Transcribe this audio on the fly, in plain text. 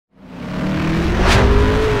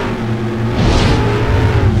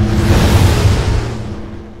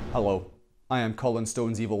I am Colin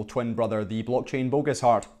Stone's evil twin brother, the blockchain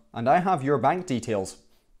Braveheart, and I have your bank details.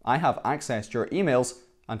 I have accessed your emails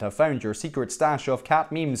and have found your secret stash of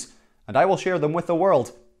cat memes, and I will share them with the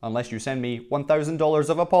world unless you send me $1,000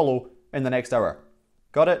 of Apollo in the next hour.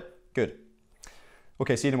 Got it? Good.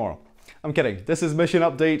 Okay, see you tomorrow. I'm kidding. This is Mission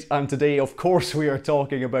Update, and today, of course, we are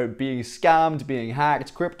talking about being scammed, being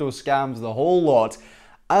hacked, crypto scams, the whole lot.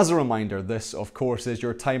 As a reminder, this, of course, is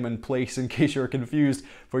your time and place, in case you're confused,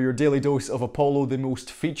 for your daily dose of Apollo, the most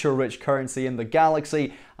feature-rich currency in the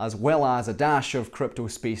galaxy, as well as a dash of crypto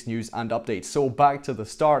space news and updates. So back to the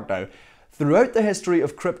start now. Throughout the history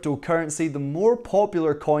of cryptocurrency, the more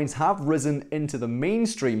popular coins have risen into the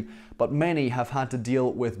mainstream, but many have had to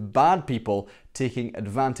deal with bad people taking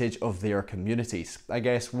advantage of their communities. I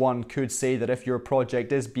guess one could say that if your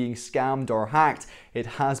project is being scammed or hacked, it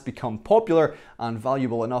has become popular and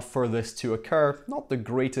valuable enough for this to occur. Not the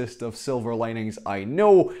greatest of silver linings, I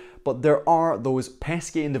know, but there are those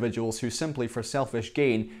pesky individuals who simply for selfish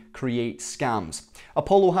gain create scams.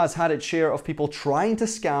 Apollo has had its share of people trying to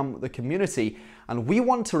scam the community, and we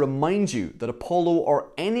want to remind you that Apollo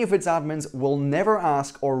or any of its admins will never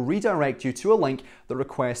ask or redirect you to a link that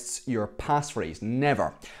requests your passphrase.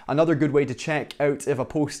 Never. Another good way to check out if a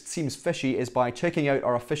post seems fishy is by checking out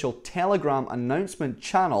our official Telegram announcement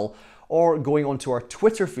channel or going onto our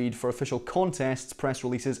Twitter feed for official contests, press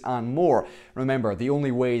releases, and more. Remember, the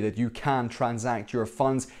only way that you can transact your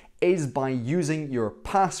funds is by using your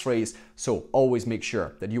passphrase, so always make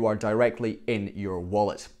sure that you are directly in your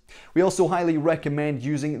wallet. We also highly recommend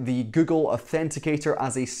using the Google Authenticator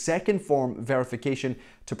as a second form verification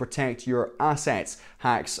to protect your assets.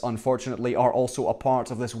 Hacks, unfortunately, are also a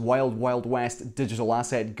part of this wild, wild west digital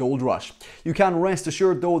asset gold rush. You can rest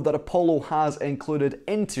assured, though, that Apollo has included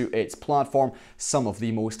into its platform some of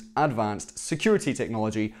the most advanced security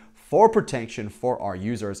technology for protection for our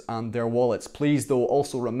users and their wallets. Please, though,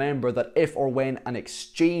 also remember that if or when an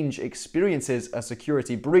exchange experiences a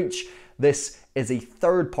security breach, this is a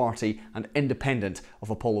third party and independent of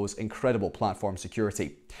Apollo's incredible platform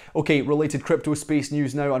security. Okay, related crypto space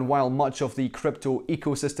news now, and while much of the crypto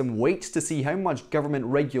ecosystem waits to see how much government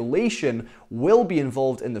regulation will be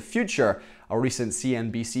involved in the future, a recent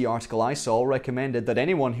CNBC article I saw recommended that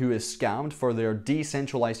anyone who is scammed for their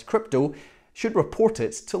decentralized crypto should report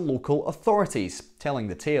it to local authorities. Telling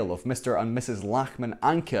the tale of Mr. and Mrs. Lachman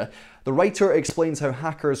Anke, the writer explains how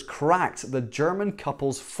hackers cracked the German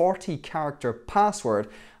couple's 40-character password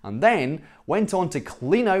and then went on to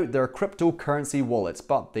clean out their cryptocurrency wallets.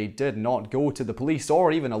 But they did not go to the police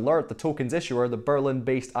or even alert the token's issuer, the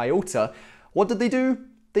Berlin-based IOTA. What did they do?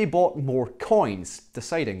 They bought more coins,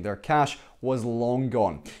 deciding their cash was long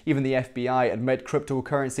gone. Even the FBI admit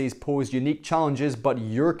cryptocurrencies pose unique challenges, but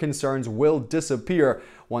your concerns will disappear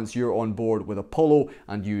once you're on board with Apollo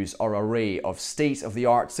and use our array of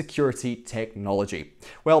state-of-the-art security technology.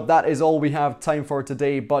 Well, that is all we have time for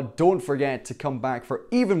today, but don't forget to come back for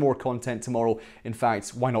even more content tomorrow. In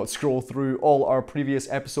fact, why not scroll through all our previous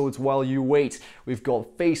episodes while you wait? We've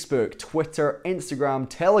got Facebook, Twitter, Instagram,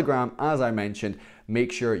 Telegram, as I mentioned.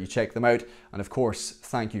 Make sure you check them out. And of course,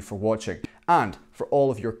 thank you for watching and for all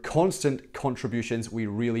of your constant contributions. We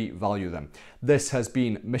really value them. This has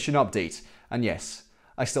been Mission Update. And yes,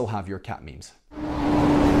 I still have your cat memes.